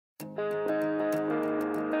Welcome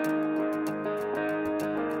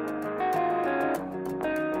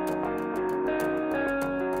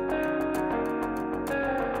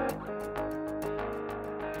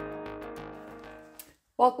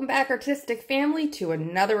back, artistic family, to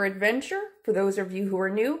another adventure. For those of you who are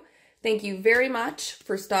new, thank you very much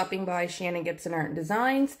for stopping by Shannon Gibson Art and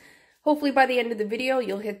Designs. Hopefully by the end of the video,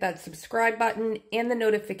 you'll hit that subscribe button and the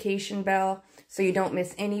notification bell so you don't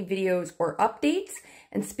miss any videos or updates.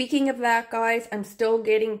 And speaking of that, guys, I'm still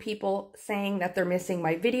getting people saying that they're missing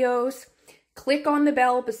my videos. Click on the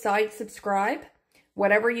bell beside subscribe.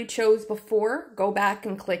 Whatever you chose before, go back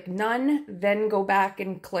and click none, then go back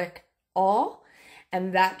and click all.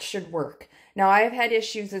 And that should work. Now, I have had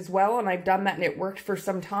issues as well, and I've done that and it worked for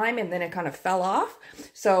some time and then it kind of fell off.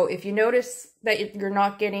 So if you notice that you're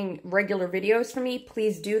not getting regular videos from me,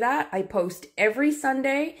 please do that. I post every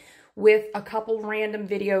Sunday with a couple random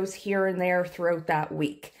videos here and there throughout that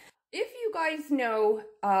week. If you guys know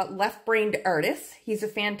Left Brained Artist, he's a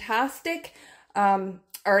fantastic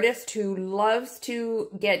artist who loves to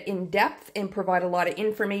get in depth and provide a lot of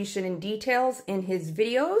information and details in his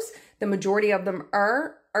videos. The majority of them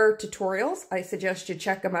are tutorials. I suggest you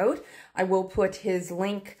check them out. I will put his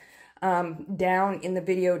link down in the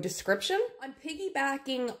video description. I'm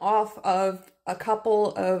piggybacking off of a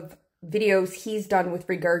couple of videos he's done with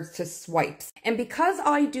regards to swipes. And because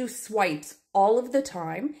I do swipes all of the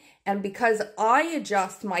time, and because I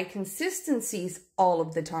adjust my consistencies all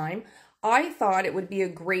of the time, I thought it would be a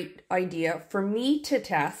great idea for me to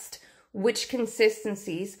test which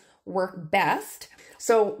consistencies work best.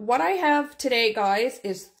 So what I have today, guys,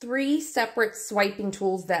 is 3 separate swiping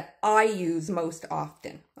tools that I use most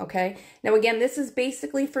often, okay? Now, again, this is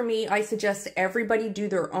basically for me. I suggest everybody do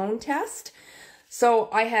their own test. So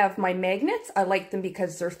I have my magnets. I like them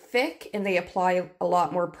because they're thick and they apply a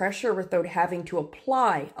lot more pressure without having to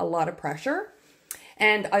apply a lot of pressure.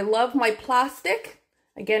 And I love my plastic.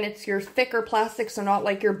 Again, it's your thicker plastic, so not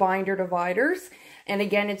like your binder dividers. And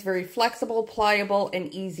again, it's very flexible, pliable,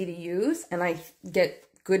 and easy to use. And I get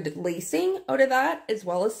good lacing out of that as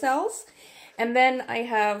well as cells. And then I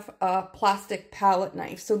have a plastic palette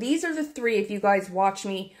knife. So these are the 3, if you guys watch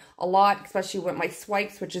me a lot, especially with my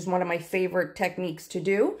swipes, which is one of my favorite techniques to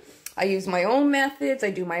do. I use my own methods.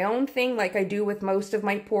 I do my own thing like I do with most of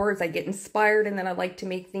my pours. I get inspired and then I like to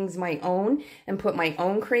make things my own and put my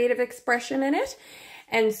own creative expression in it.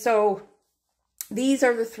 And so these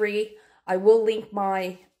are the 3. I will link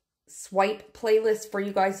my swipe playlist for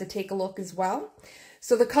you guys to take a look as well.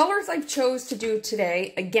 So the colors I've chose to do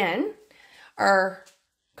today, again, are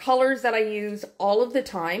colors that I use all of the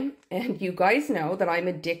time. And you guys know that I'm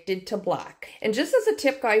addicted to black. And just as a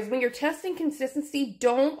tip, guys, when you're testing consistency,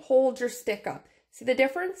 don't hold your stick up. See the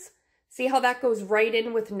difference? See how that goes right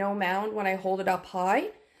in with no mound when I hold it up high?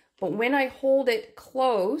 But when I hold it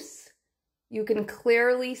close, you can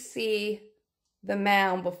clearly see the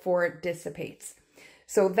mound before it dissipates.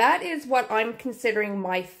 So that is what I'm considering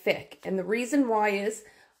my thick. And the reason why is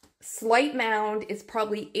slight mound is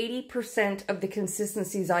probably 80% of the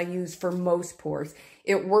consistencies I use for most pours.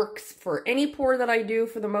 It works for any pour that I do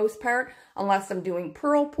for the most part, unless I'm doing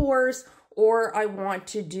pearl pours or I want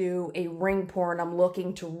to do a ring pour and I'm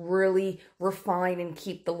looking to really refine and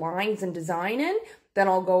keep the lines and design in, then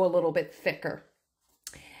I'll go a little bit thicker.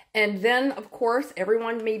 And then, of course,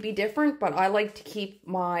 everyone may be different, but I like to keep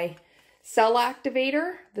my cell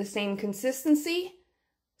activator the same consistency.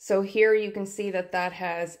 So here you can see that that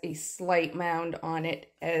has a slight mound on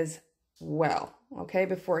it as well, okay,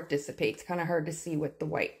 before it dissipates. Kind of hard to see with the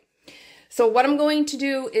white. So what I'm going to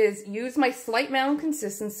do is use my slight mound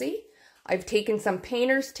consistency. I've taken some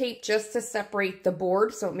painter's tape just to separate the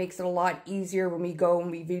board, so it makes it a lot easier when we go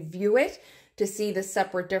and we review it to see the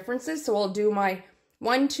separate differences. So I'll do my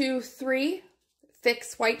 1, 2, 3 thick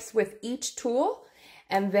swipes with each tool,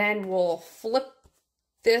 and then we'll flip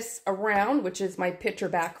this around, which is my picture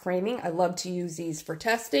back framing. I love to use these for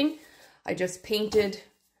testing. I just painted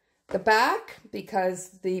the back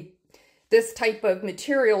because this type of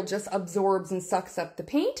material just absorbs and sucks up the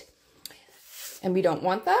paint, and we don't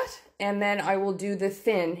want that. And then I will do the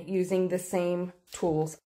thin using the same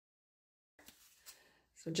tools.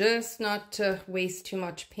 So just not to waste too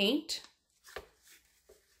much paint,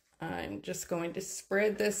 I'm just going to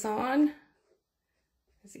spread this on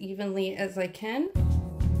as evenly as I can.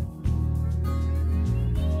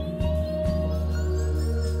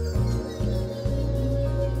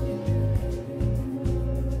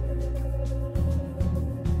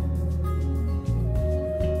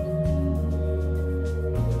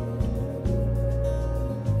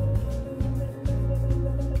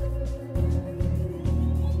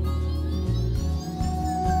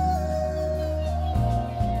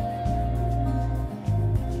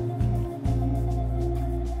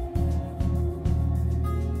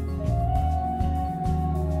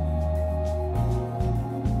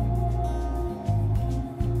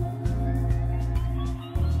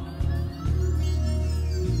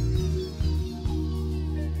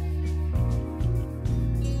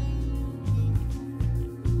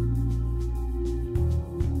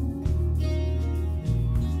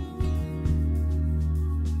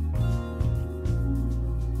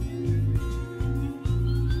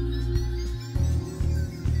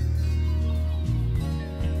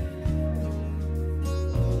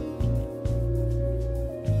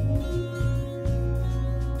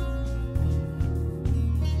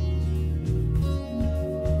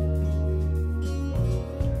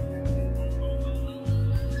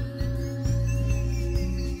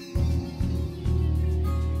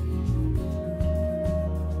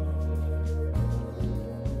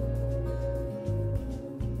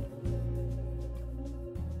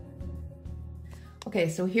 Okay,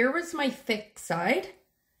 so here was my thick side.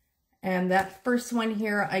 And that first one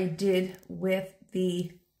here I did with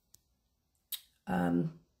the, totally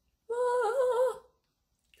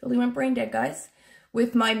went brain dead, guys,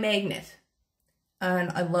 with my magnet.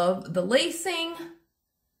 And I love the lacing,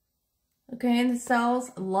 okay, and the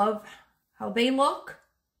cells. I love how they look.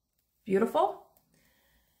 Beautiful.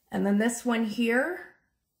 And then this one here,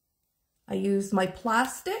 I used my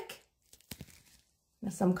plastic.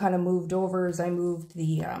 Some kind of moved over as I moved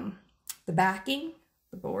the backing,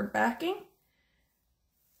 the board backing.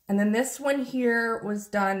 And then this one here was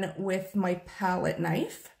done with my palette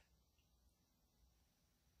knife.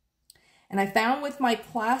 And I found with my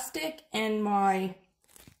plastic and my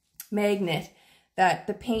magnet that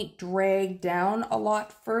the paint dragged down a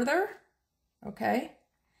lot further, okay?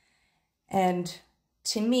 And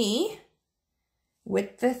to me,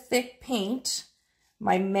 with the thick paint,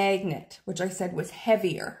 my magnet, which I said was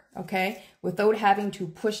heavier, okay? Without having to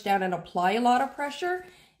push down and apply a lot of pressure,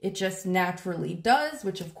 it just naturally does,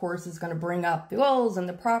 which of course is going to bring up the oils and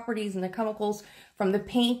the properties and the chemicals from the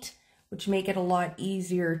paint, which make it a lot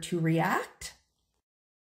easier to react.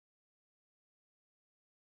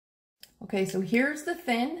 Okay, so here's the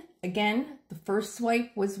thin. Again, the first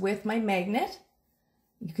swipe was with my magnet.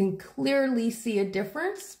 You can clearly see a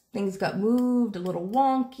difference. Things got moved, a little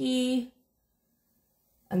wonky.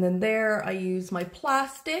 And then there I use my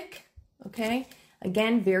plastic, okay?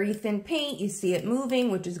 Again, very thin paint. You see it moving,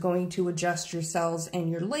 which is going to adjust your cells and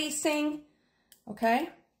your lacing, okay?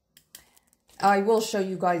 I will show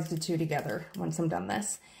you guys the two together once I'm done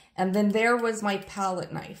this. And then there was my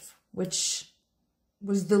palette knife, which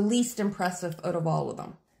was the least impressive out of all of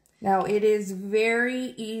them. Now, it is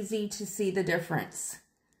very easy to see the difference.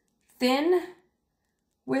 Thin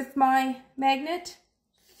with my magnet,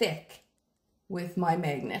 thick with my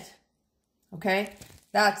magnet, okay?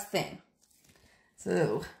 That's thin.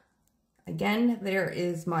 So, again, there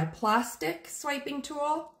is my plastic swiping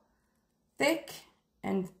tool, thick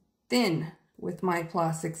and thin with my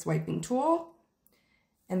plastic swiping tool.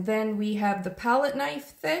 And then we have the palette knife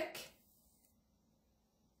thick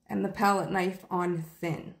and the palette knife on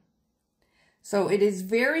thin. So it is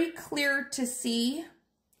very clear to see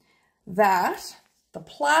that the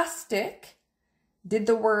plastic did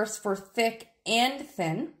the worst for thick and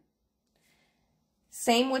thin.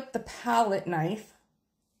 Same with the palette knife,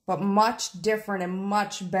 but much different and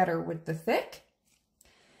much better with the thick.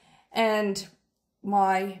 And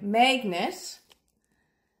my magnet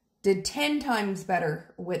did 10 times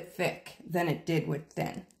better with thick than it did with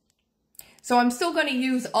thin. So I'm still going to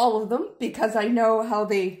use all of them because I know how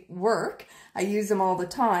they work. I use them all the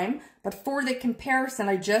time. But for the comparison,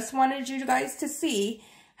 I just wanted you guys to see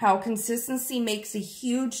how consistency makes a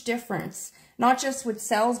huge difference. Not just with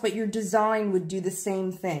cells, but your design would do the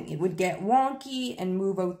same thing. It would get wonky and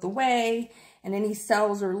move out the way, and any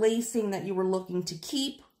cells or lacing that you were looking to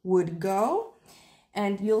keep would go.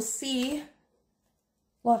 And you'll see,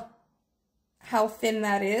 well, how thin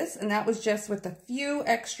that is. And that was just with a few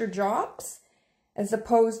extra drops, as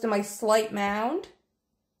opposed to my slight mound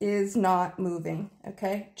is not moving,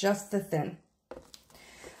 okay? Just the thin.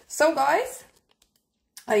 So guys,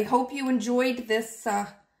 I hope you enjoyed this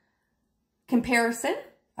comparison.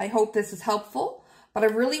 I hope this is helpful, but I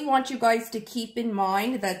really want you guys to keep in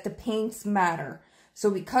mind that the paints matter.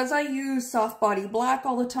 So because I use Soft Body Black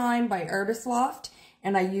all the time by Artist Loft,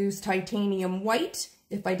 and I use Titanium White,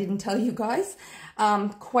 if I didn't tell you guys,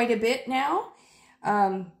 quite a bit now.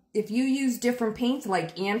 If you use different paints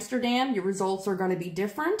like Amsterdam, your results are going to be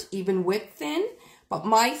different, even with thin. But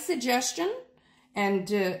my suggestion,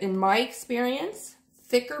 and in my experience,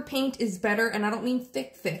 thicker paint is better, and I don't mean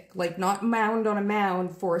thick, like not mound on a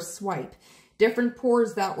mound for a swipe. Different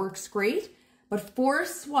pours, that works great. But for a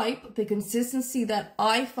swipe, the consistency that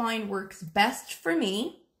I find works best for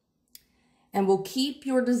me and will keep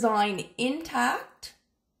your design intact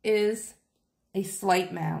is a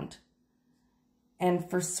slight mound. And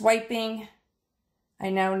for swiping, I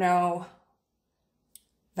now know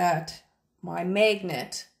that my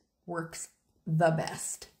magnet works the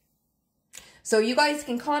best. So you guys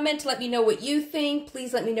can comment, let me know what you think.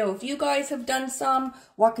 Please let me know if you guys have done some,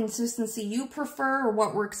 what consistency you prefer, or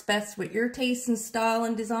what works best with your taste and style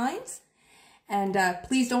and designs. And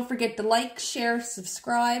please don't forget to like, share,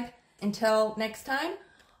 subscribe. Until next time,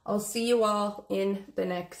 I'll see you all in the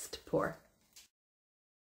next pour.